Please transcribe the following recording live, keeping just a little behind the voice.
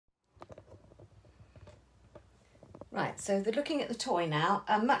Right, so they're looking at the toy now.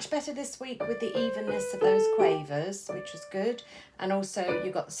 Much better this week with the evenness of those quavers, which was good. And also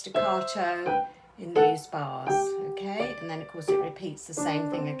you got the staccato in these bars, okay? And then of course it repeats the same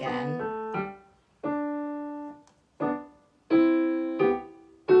thing again.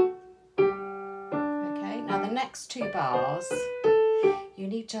 Okay, now the next two bars, you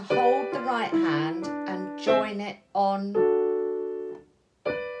need to hold the right hand and join it on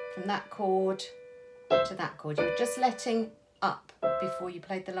from that chord to that chord. You're just letting up before you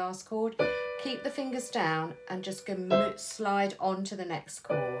played the last chord. Keep the fingers down and just go slide on to the next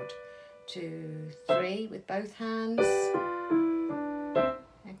chord. 2, 3 with both hands.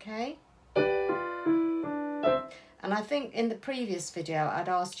 Okay. And I think in the previous video I'd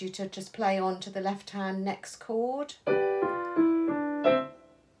asked you to just play on to the left hand next chord in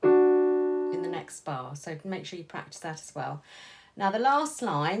the next bar. So make sure you practice that as well. Now the last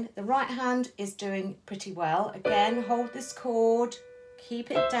line, the right hand is doing pretty well. Again, hold this chord, keep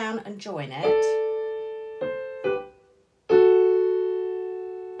it down and join it.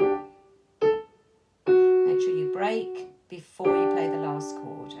 Make sure you break before you play the last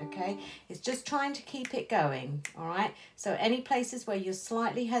chord, okay? It's just trying to keep it going, all right? So any places where you're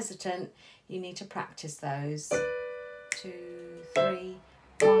slightly hesitant, you need to practice those. 2, 3,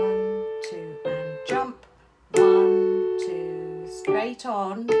 1, 2, and jump. 1, 2, straight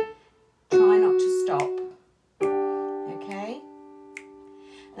on. Try not to stop, okay?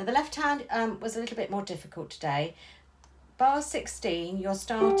 Now the left hand was a little bit more difficult today. Bar 16, you're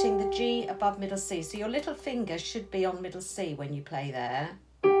starting the G above middle C. So your little finger should be on middle C when you play there.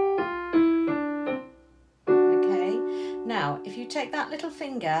 Okay, now if you take that little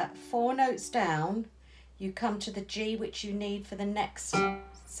finger 4 notes down, you come to the G which you need for the next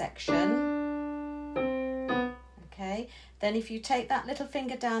section. Okay, then if you take that little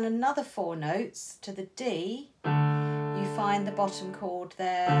finger down another 4 notes to the D, you find the bottom chord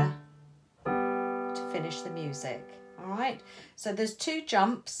there to finish the music. All right, so there's 2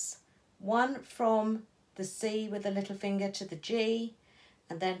 jumps, one from the C with the little finger to the G,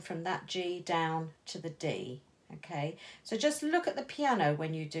 and then from that G down to the D. Okay, so just look at the piano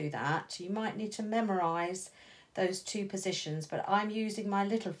when you do that. You might need to memorize those 2 positions, but I'm using my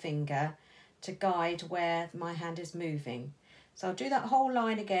little finger to guide where my hand is moving. So I'll do that whole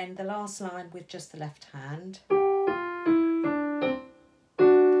line again, the last line with just the left hand.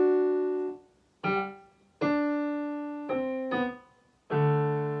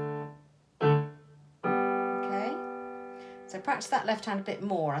 So practice that left hand a bit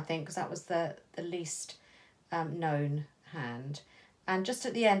more, I think, because that was the least known hand. And just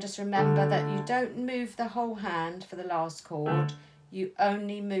at the end, just remember that you don't move the whole hand for the last chord. You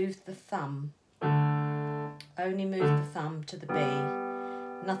only move the thumb. Only move the thumb to the B.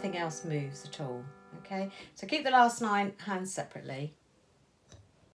 Nothing else moves at all. Okay, so keep the last 9 hands separately.